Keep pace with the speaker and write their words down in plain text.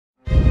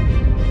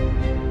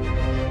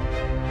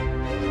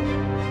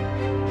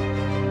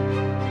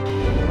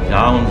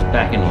darlings,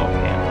 back in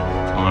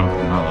lockdown. Time for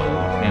another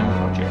lockdown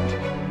project.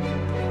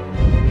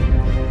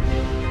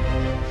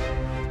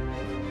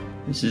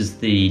 This is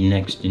the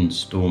next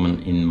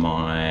installment in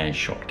my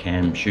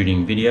ShotKam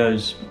shooting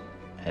videos.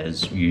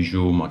 As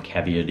usual, my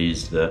caveat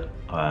is that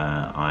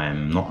I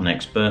am not an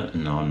expert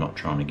and I'm not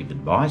trying to give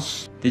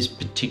advice. This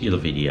particular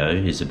video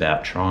is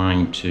about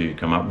trying to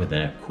come up with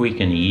a quick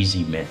and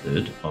easy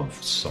method of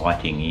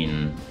sighting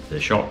in the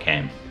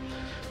ShotKam.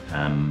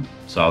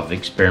 So I've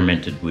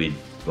experimented with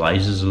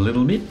lasers a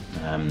little bit.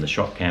 The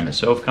ShotKam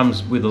itself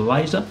comes with a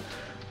laser,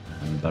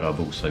 but I've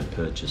also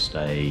purchased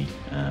a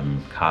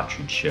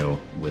cartridge shell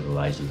with a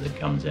laser that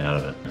comes out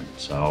of it.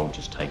 So I'll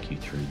just take you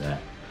through that.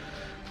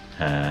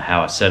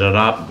 How I set it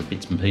up, the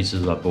bits and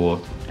pieces I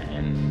bought,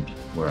 and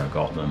where I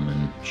got them,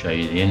 and show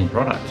you the end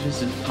product.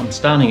 I'm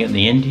starting at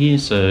the end here,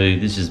 so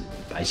this is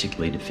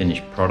basically the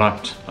finished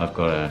product. I've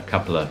got a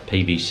couple of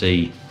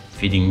PVC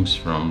fittings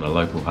from the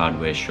local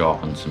hardware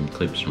shop and some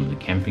clips from the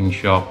camping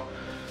shop,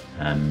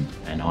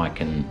 and I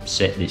can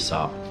set this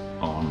up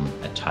on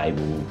a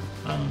table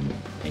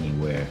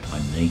anywhere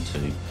I need to.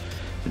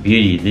 The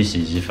beauty of this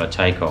is if I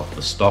take off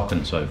the stock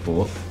and so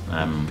forth,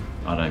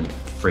 I don't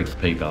freak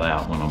people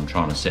out when I'm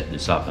trying to set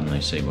this up and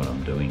they see what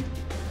I'm doing.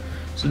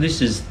 So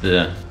this is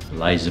the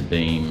laser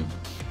beam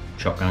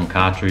shotgun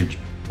cartridge.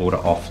 Bought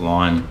it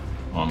offline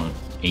on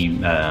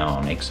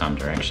X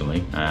Hunter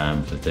actually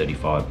for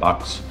 35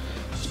 bucks.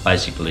 It's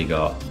basically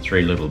got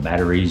 3 little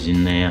batteries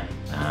in there.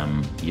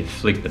 You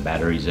flick the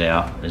batteries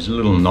out. There's a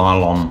little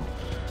nylon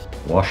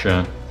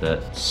washer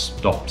that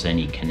stops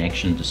any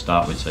connection to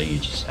start with, so you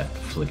just have to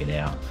flick it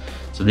out.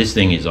 So this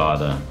thing is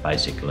either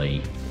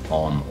basically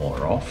on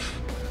or off.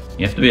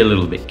 You have to be a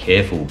little bit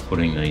careful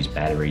putting these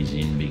batteries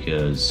in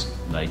because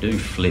they do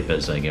flip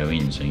as they go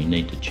in, so you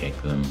need to check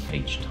them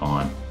each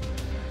time.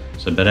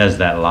 But as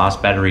that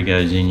last battery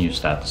goes in, you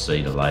start to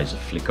see the laser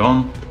flick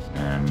on,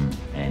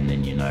 and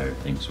then you know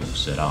everything's all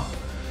set up.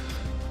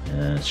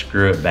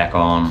 Screw it back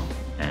on,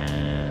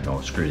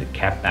 or screw the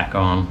cap back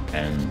on,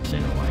 and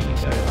then away you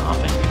go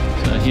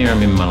laughing. So here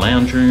I'm in my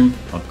lounge room.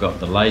 I've got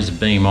the laser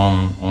beam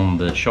on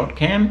the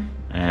ShotKam,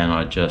 and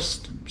I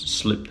just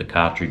slip the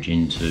cartridge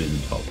into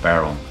the top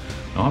barrel.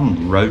 Now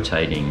I'm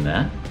rotating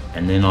that,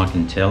 and then I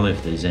can tell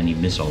if there's any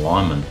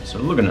misalignment. So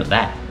looking at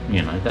that,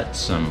 you know,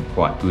 that's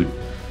quite good.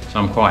 So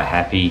I'm quite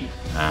happy.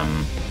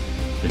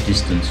 The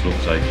distance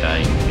looks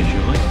okay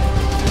visually.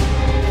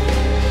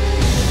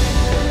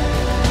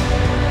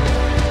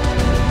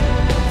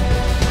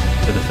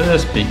 So the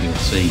first bit you'll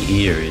see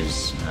here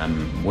is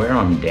where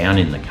I'm down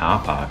in the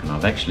car park, and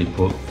I've actually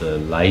put the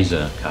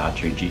laser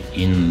cartridge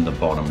in the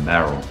bottom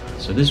barrel.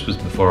 So this was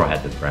before I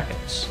had the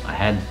brackets. I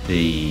had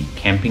the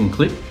camping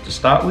clip to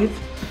start with,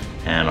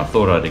 and I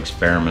thought I'd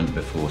experiment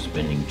before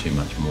spending too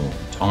much more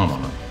time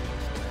on it.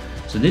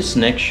 So this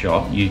next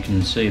shot, you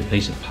can see a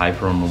piece of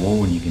paper on the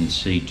wall and you can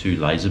see 2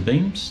 laser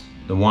beams.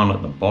 The one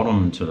at the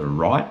bottom to the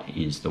right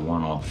is the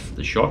one off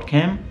the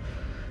ShotKam,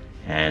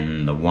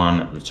 and the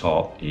one at the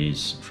top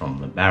is from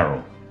the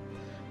barrel.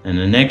 And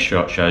the next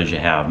shot shows you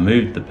how I've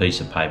moved the piece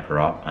of paper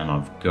up, and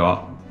I've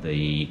got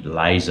the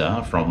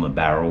laser from the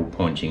barrel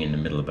pointing in the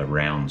middle of a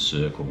round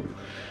circle.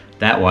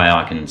 That way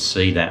I can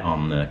see that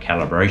on the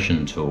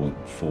calibration tool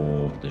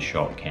for the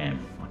ShotKam.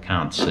 I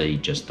can't see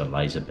just the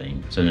laser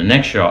beam. So the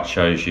next shot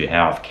shows you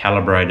how I've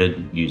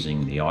calibrated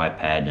using the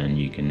iPad, and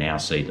you can now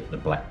see that the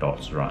black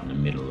dot's right in the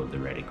middle of the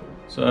reticle.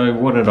 So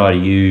what did I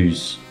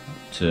use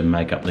to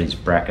make up these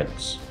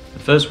brackets? The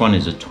first one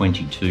is a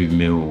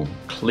 22mm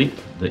clip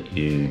that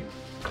you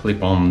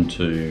clip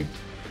onto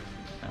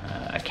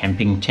a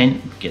camping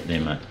tent. Get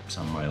them at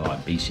somewhere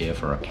like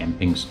BCF or a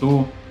camping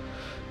store.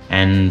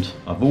 And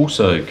I've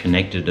also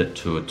connected it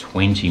to a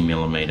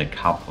 20mm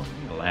coupling.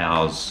 It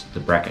allows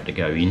the bracket to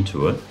go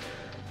into it,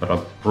 but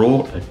I've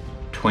brought a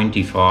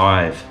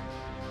 25mm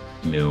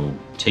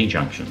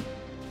T-junction.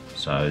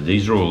 So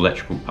these are all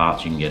electrical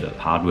parts you can get at the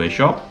hardware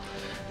shop,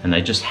 and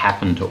they just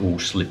happen to all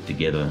slip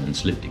together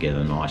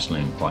nicely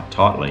and quite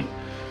tightly.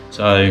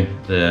 So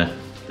the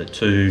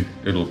 2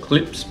 little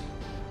clips,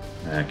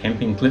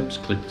 camping clips,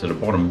 clip to the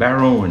bottom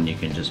barrel, and you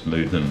can just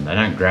move them. They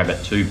don't grab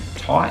it too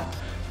tight,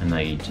 and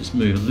they just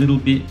move a little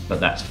bit, but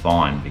that's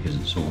fine because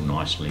it's all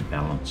nicely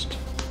balanced.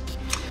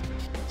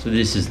 So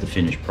this is the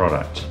finished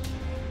product.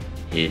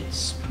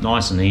 It's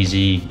nice and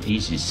easy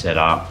to set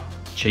up,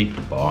 cheap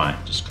to buy.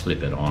 Just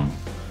clip it on,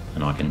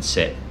 and I can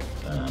set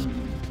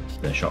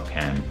the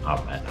ShotKam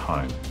up at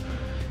home.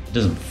 It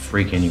doesn't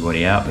freak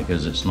anybody out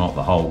because it's not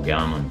the whole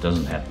gun and it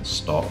doesn't have the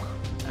stock.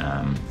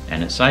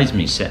 And it saves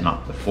me setting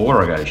up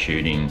before I go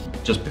shooting,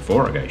 just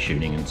before I go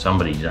shooting, and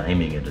somebody's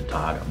aiming at a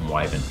target and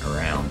waving it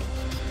around.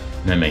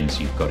 And that means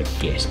you've got to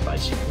guess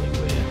basically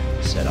where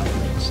the setup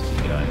needs to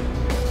go.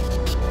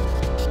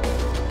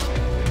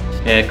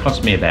 Yeah, it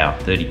cost me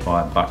about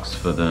 35 bucks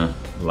for the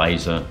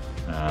laser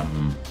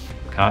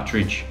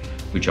cartridge,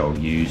 which I'll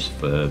use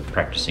for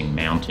practicing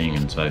mounting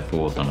and so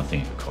forth, and I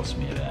think it cost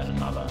me about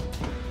another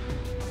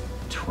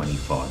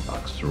 25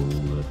 bucks for all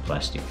the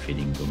plastic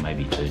fittings, or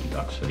maybe 30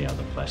 bucks for the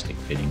other plastic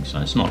fittings,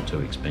 so it's not too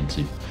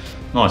expensive.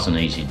 Nice and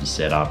easy to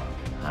set up.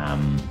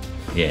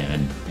 Yeah,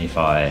 and if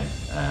I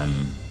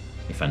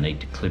need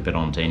to clip it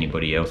onto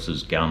anybody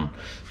else's gun,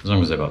 as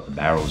long as I've got the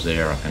barrels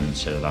there, I can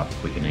set it up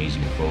quick and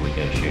easy before we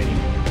go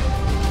shooting.